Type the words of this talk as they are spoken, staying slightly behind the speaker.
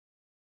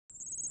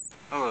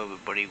Hello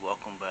everybody,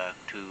 welcome back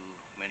to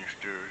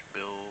Minister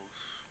Bill's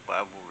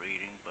Bible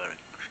reading, but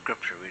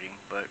scripture reading.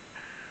 But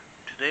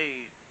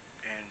today,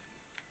 and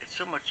it's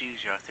so much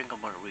easier, I think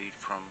I'm going to read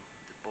from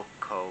the book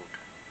called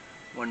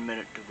 1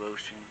 Minute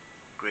Devotion,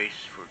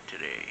 Grace for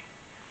Today.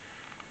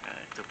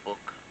 It's a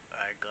book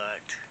I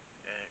got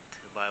at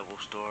the Bible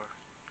store,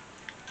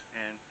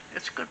 and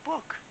it's a good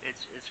book.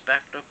 It's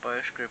backed up by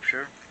a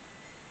scripture.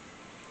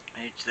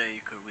 Each day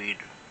you could read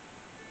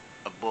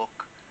a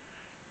book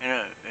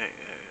and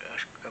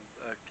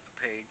a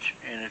page,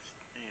 and it's,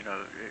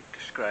 it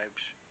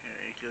describes,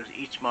 it goes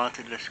each month,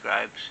 it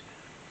describes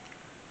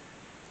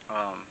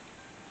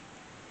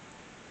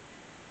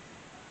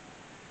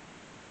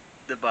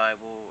the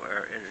Bible,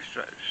 or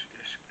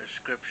a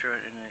scripture,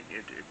 and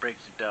it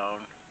breaks it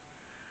down,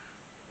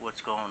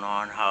 what's going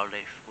on, what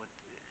it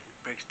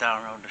breaks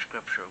down on the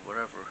scripture,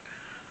 whatever.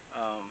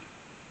 I'm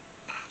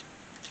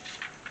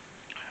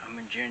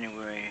in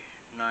January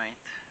 9th,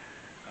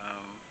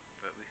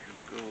 but we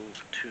could go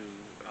to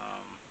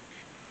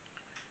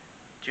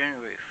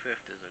January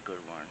 5th is a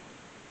good one,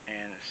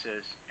 and it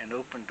says an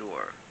open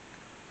door.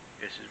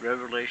 This is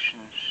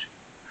Revelations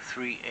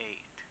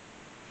 3:8.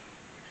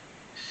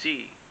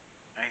 See,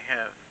 I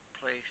have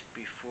placed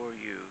before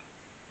you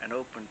an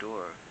open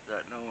door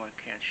that no one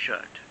can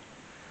shut.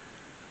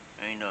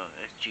 And you know,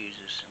 that's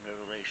Jesus in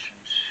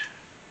Revelations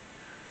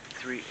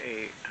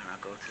 3:8, and I'll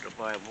go to the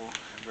Bible,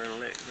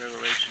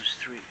 Revelations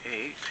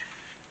 3:8,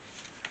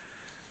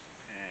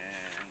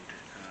 and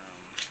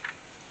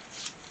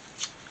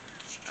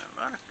a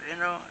lot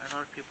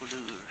of people do,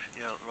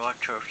 a lot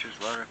of churches,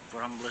 a lot of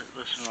what I'm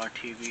listening on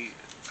TV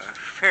are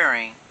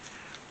fearing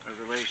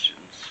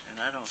Revelations, and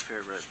I don't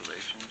fear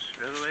Revelations.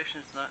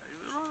 Revelations not,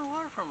 we learn a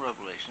lot from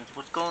Revelations.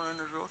 What's going on in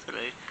this world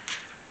today?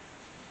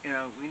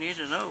 We need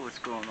to know what's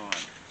going on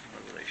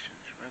in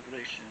Revelations.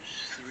 Revelations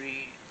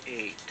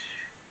 3:8.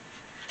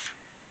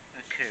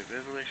 Okay,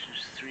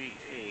 Revelations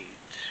 3:8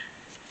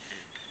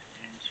 is,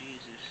 and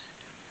Jesus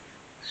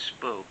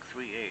spoke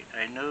 3:8.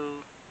 I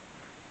know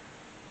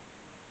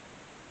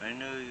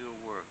your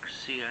works.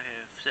 See, I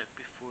have set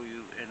before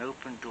you an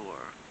open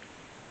door,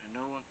 and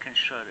no one can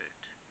shut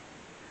it.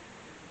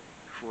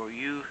 For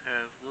you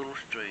have little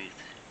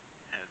strength,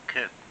 have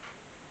kept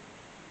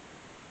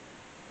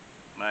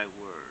my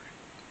word.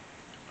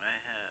 I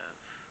have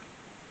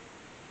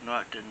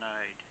not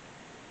denied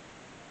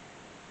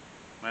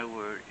my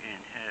word,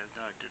 and have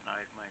not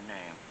denied my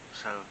name.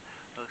 So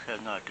those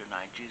have not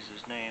denied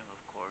Jesus' name,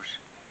 of course.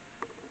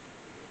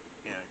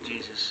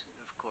 Jesus,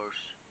 of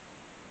course,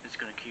 is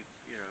going to keep,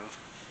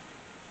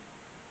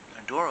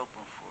 a door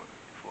open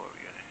for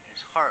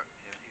his heart.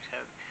 He's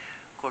having,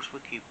 of course,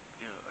 we keep,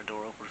 a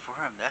door open for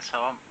him. That's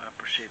how I'm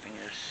perceiving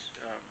this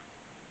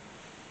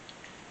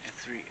in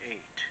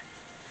 3:8.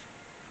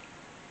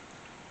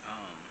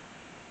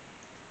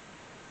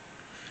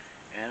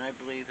 And I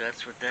believe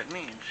that's what that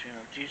means.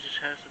 Jesus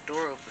has the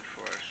door open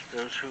for us.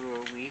 Those who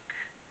are weak,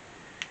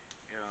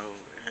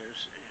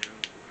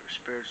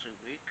 spiritually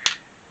weak,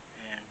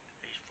 and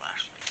these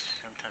flashlights.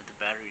 Sometimes the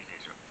batteries,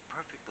 these are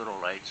perfect little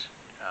lights,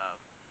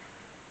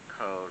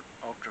 called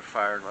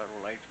ultra-fire little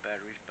lights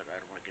batteries, but I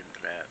don't want to get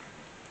into that.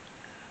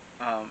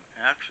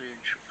 Actually, in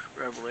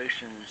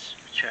Revelations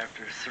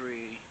chapter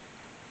 3,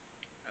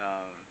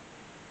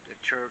 the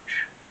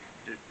church,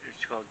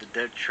 it's called the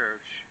Dead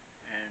Church,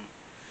 and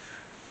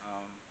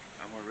I'm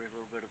going to read a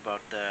little bit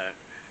about that,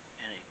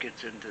 and it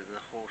gets into the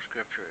whole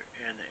scripture.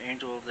 And the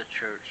angel of the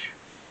church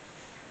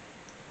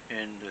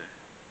in the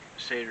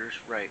Seder's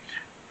right,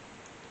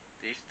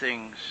 these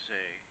things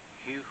say,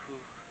 he who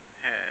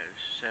has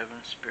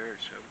 7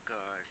 spirits of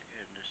God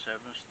and the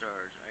 7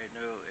 stars, I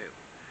know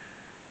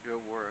your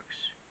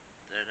works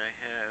that I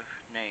have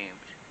named,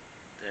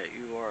 that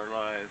you are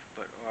alive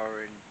but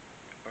are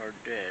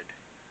dead.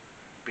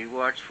 Be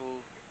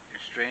watchful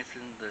and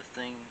strengthen the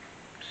things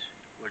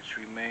which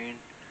remain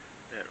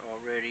that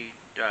already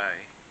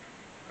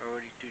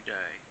do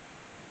die.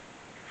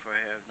 For I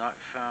have not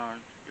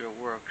found your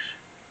works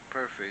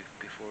perfect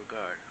before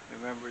God.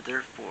 Remember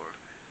therefore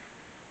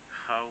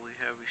how we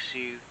have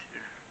received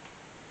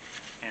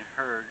and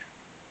heard,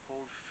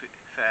 hold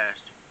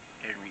fast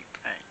and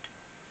repent.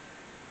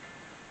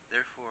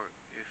 Therefore,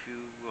 if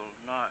you will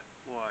not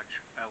watch,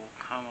 I will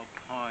come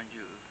upon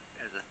you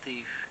as a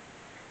thief,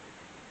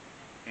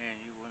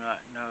 and you will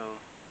not know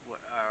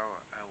what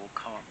hour I will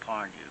come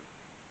upon you.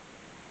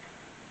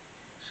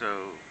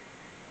 So,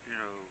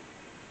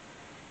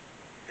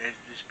 it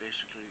just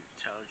basically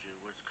tells you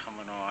what's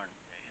coming on,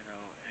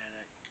 and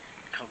it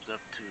comes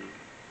up to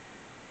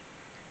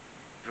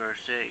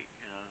verse 8,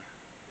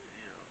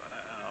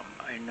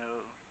 I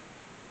know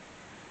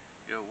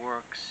your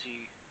work,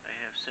 see, I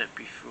have set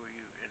before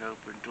you an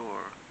open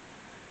door.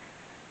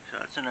 So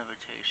that's an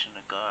invitation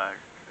to God.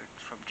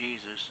 It's from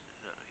Jesus.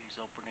 He's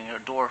opening a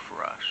door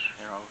for us.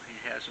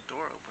 He has a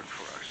door open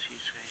for us.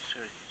 He's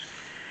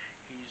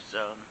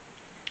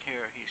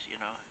here. He's,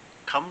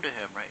 come to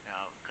him right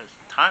now, because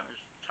time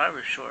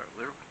is short.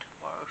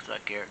 Tomorrow's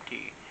not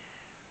guaranteed.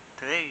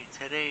 Today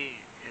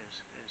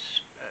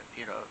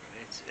you know,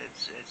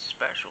 it's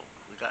special.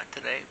 We got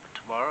today, but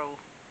tomorrow,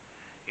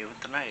 even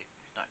tonight,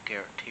 is not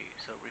guaranteed.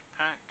 So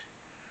repent,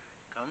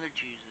 come to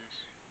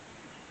Jesus,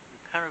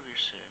 repent of your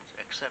sins,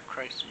 accept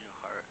Christ in your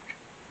heart,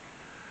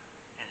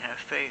 and have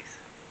faith,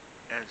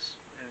 as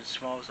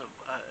small as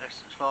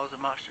a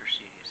mustard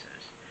seed, he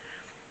says.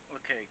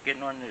 Okay,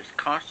 getting on this.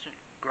 Constant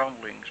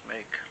grumblings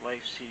make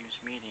life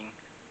seems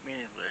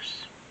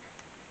meaningless.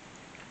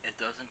 It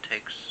doesn't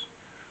take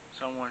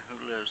someone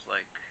who lives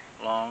like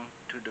long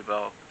to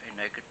develop a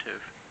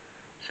negative,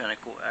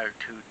 cynical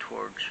attitude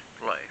towards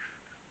life.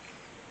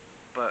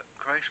 But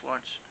Christ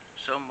wants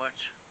so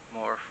much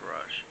more for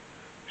us.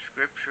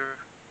 Scripture,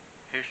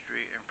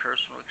 history, and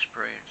personal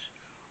experience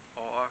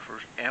all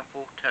offers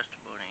ample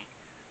testimony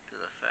to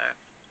the fact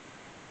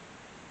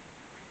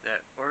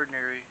that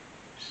ordinary,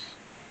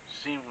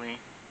 seemingly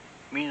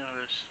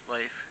meaningless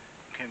life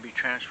can be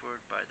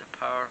transformed by the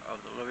power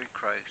of the living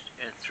Christ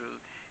and through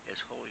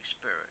His Holy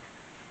Spirit.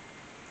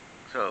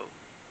 So,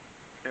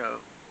 you know,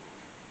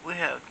 we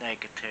have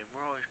negative.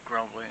 We're always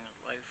grumbling.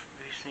 It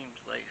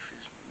seems life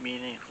is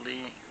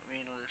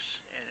meaningless,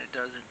 and it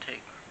doesn't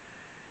take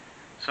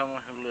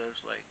someone who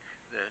lives like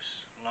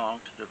this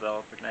long to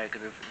develop a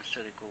negative and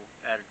cynical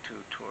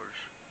attitude towards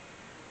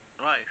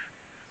life.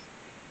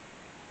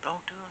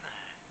 Don't do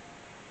that.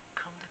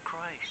 Come to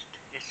Christ.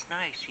 It's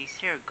nice. He's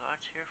here.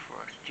 God's here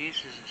for us.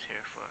 Jesus is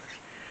here for us.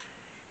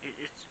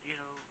 It's, you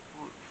know,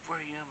 we're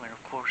human.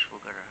 Of course we're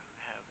going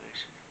to have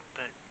this.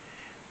 But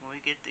when we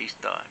get these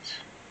thoughts,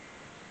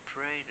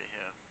 pray to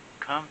Him.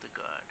 Come to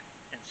God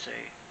and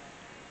say,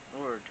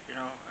 Lord, you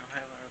know, I'm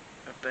having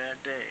a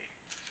bad day.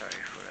 Sorry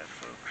for that,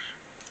 folks.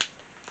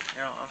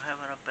 You know, I'm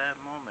having a bad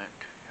moment.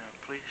 You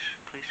know,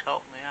 please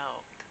help me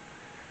out.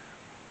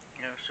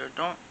 You know, so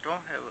don't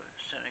have a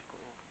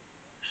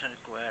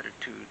cynical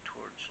attitude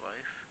towards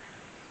life.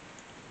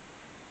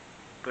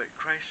 But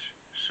Christ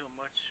so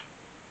much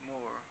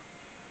more.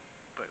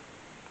 But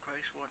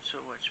Christ wants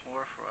so much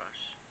more for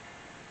us.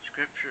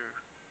 Scripture,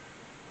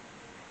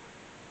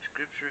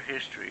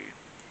 history,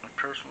 and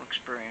personal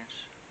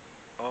experience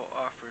all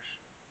offers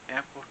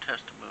ample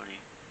testimony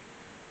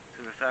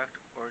to the fact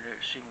that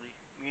ordinary, seemingly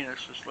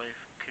meaningless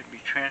life can be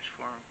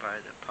transformed by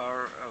the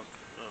power of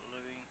the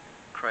living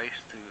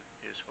Christ through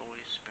His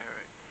Holy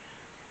Spirit.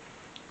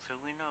 So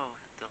we know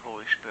the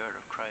Holy Spirit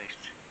of Christ.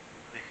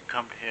 We can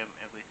come to Him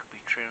and we can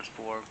be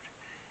transformed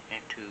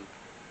into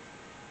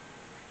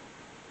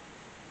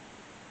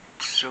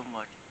so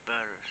much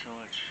better, so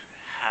much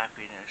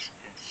happiness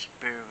and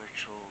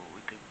spiritual.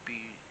 We could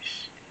be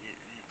in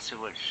so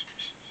much,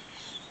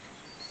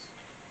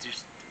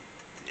 just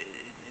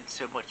in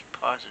so much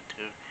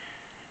positive,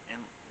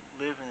 and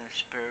live in a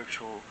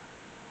spiritual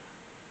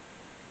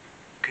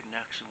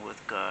connection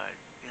with God.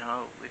 You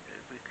know, we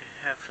could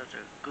have such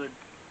a good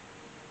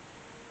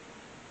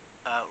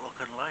outlook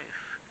in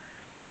life.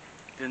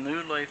 The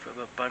new life of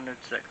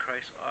abundance that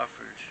Christ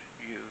offers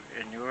you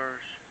and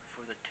yours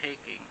for the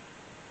taking.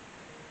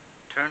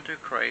 Turn to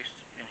Christ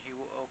and He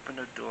will open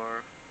the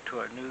door to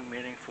a new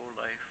meaningful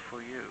life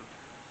for you.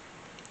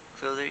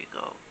 So there you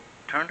go.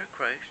 Turn to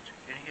Christ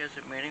and He has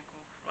a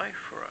meaningful life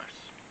for us.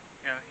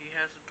 You know, He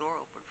has the door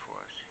open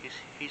for us.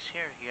 He's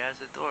here. He has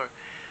the door.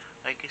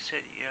 Like I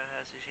said, you know,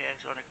 has His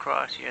hands on the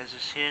cross. He has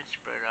His hands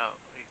spread out,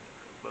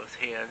 both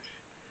hands.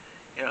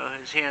 You know,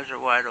 His hands are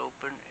wide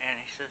open,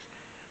 and He says,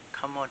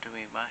 "Come unto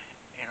me,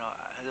 you know."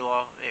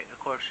 Well, of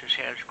course, His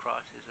hands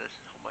crossed. He says,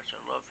 "How much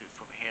I love you,"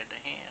 from hand to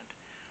hand.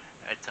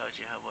 That tells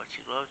you how much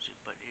He loves you.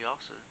 But He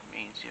also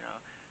means, you know,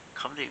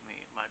 come to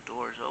me. My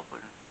door is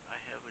open. I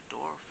have a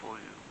door for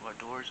you. My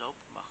door is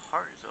open. My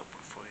heart is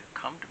open for you.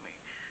 Come to me.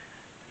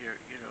 You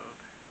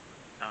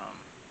know,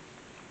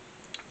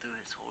 through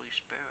His Holy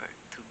Spirit,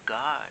 through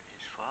God,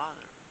 His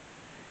Father.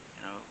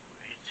 You know,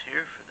 He's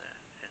here for that.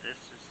 And this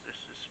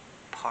is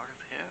part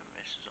of Him.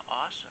 This is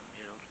awesome.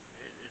 You know,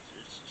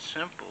 it's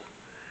simple.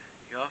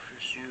 He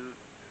offers you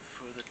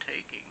for the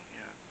taking. You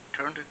know,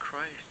 turn to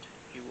Christ.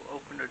 He will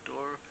open the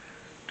door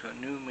to a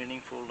new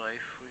meaningful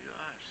life for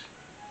us.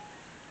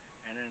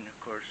 And then, of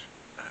course,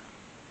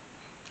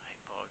 I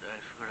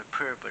apologize for the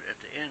prayer, but at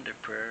the end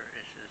of prayer,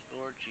 it says,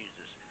 Lord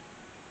Jesus,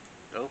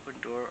 the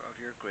open door of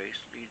your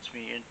grace leads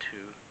me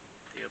into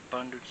the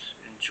abundance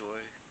and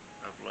joy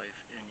of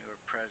life in your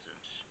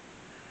presence,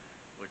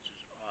 which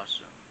is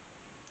awesome.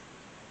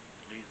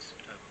 Leads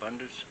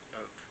abundance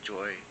of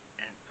joy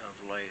and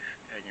of life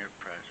in your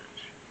presence.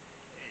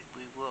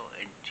 We will,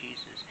 in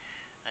Jesus,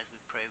 as we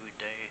pray every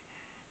day,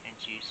 in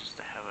Jesus,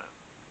 to have an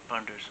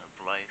abundance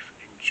of life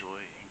and joy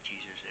in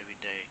Jesus every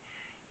day.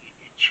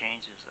 It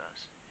changes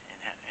us,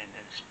 and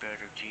the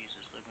Spirit of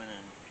Jesus, living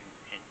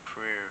in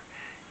prayer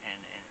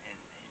and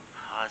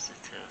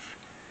positive,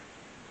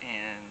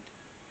 and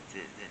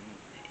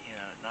you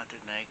know, not the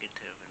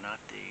negative and not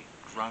the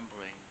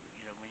grumbling.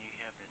 You know, when you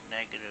have the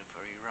negative,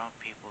 or you're around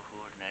people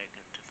who are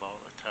negative all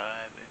the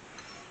time and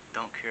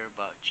don't care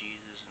about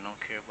Jesus and don't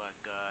care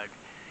about God,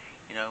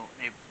 you know,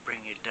 they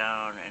bring you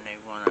down, and they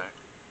want to,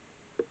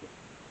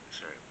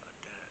 sorry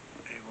about that,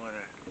 they want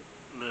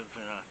to live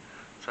in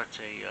such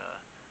a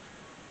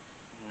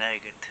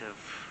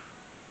negative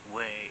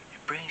way,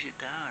 it brings you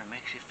down. It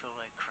makes you feel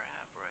like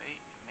crap, right?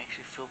 It makes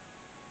you feel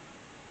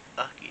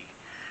lucky.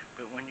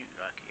 But when you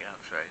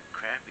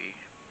crappy.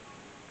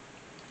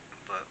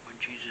 But when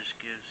Jesus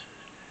gives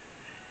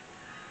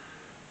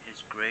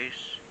His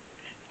grace,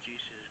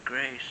 Jesus'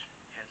 grace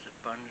has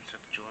abundance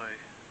of joy,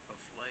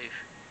 of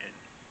life, and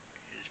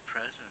His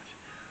presence.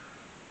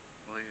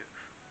 Well,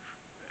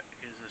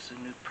 gives us a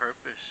new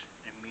purpose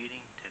in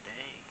meeting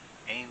today.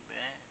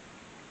 Amen.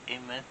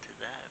 Amen to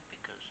that,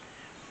 because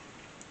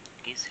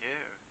He's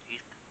here.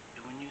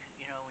 When you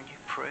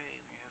pray,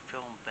 when you're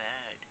feeling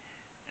bad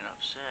and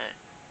upset,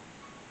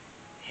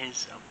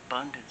 His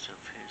abundance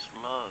of His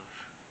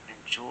love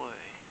and joy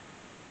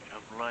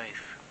of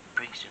life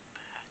brings you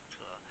back to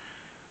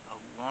a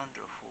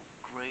wonderful,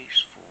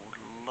 graceful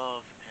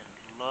love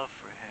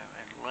for Him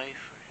and life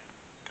for Him,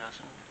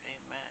 doesn't it?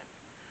 Amen.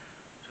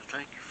 So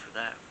thank you for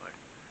that one.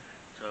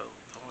 So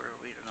I'm going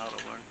to read another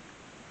one.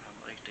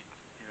 I'd like to,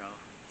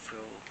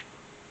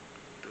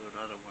 do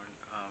another one.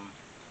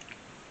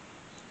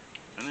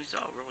 And these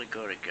all really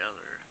go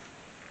together.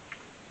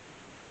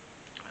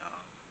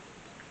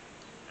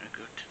 I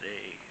go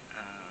today.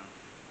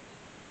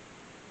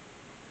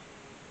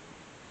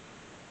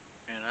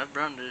 And I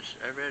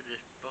read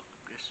this book.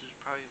 This is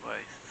probably my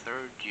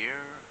third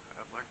year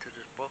I went to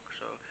this book.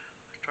 So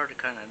I started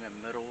kind of in the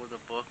middle of the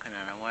book, and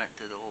then I went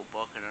through the whole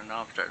book, and then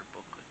now I'm starting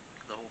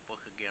the whole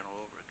book again all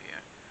over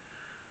again.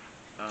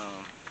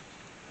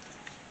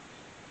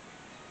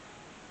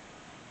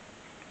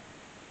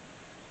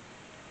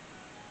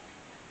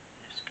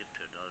 Let's get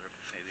to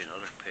maybe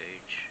another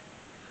page.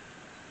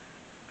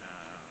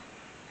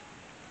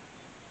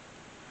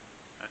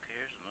 Okay,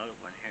 here's another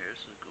one here. This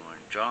is going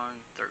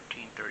John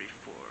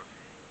 13:34.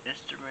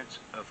 Instruments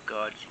of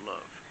God's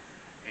love.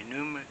 A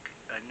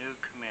new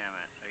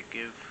commandment I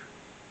give: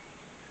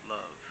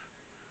 love.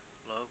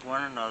 Love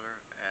one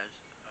another as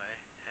I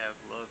have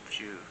loved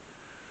you.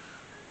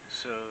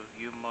 So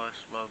you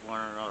must love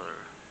one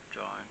another.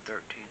 John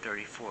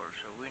 13:34.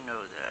 So we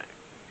know that,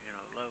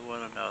 love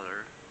one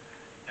another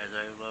as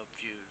I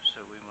loved you,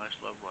 so we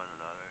must love one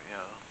another,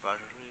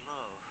 brotherly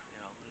love,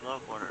 we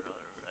love one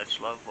another, let's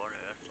love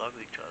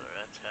each other,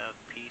 let's have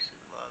peace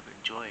and love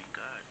and joy in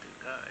God, through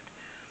God.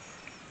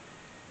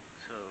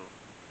 So,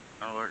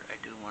 Lord, I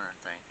do want to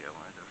thank you. I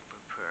want to go for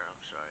prayer.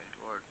 I'm sorry.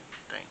 Lord,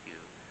 thank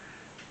you.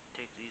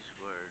 Take these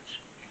words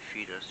and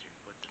feed us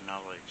with the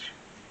knowledge,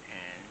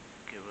 and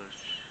give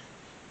us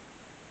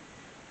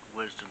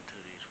wisdom to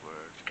these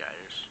words.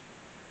 Guide us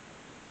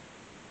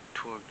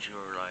towards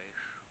your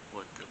life,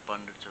 with the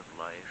abundance of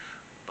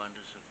life,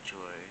 abundance of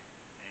joy,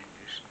 and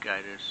just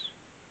guide us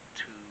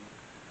to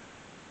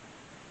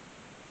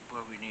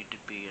where we need to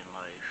be in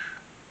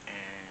life.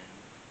 And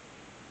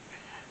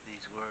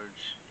these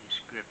words, these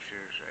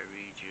scriptures I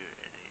read you,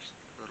 and these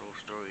little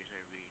stories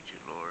I read you,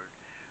 Lord,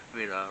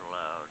 read out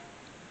loud,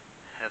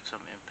 have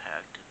some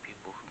impact to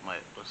people who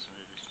might listen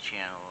to this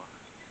channel,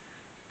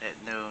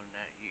 that know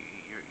that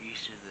you're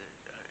easy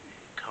to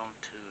come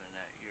to, and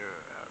that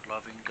you're a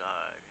loving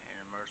God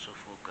and a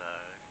merciful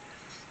God.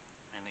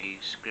 And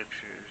these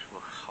scriptures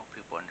will help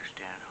people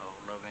understand how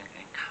loving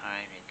and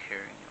kind and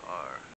caring you are.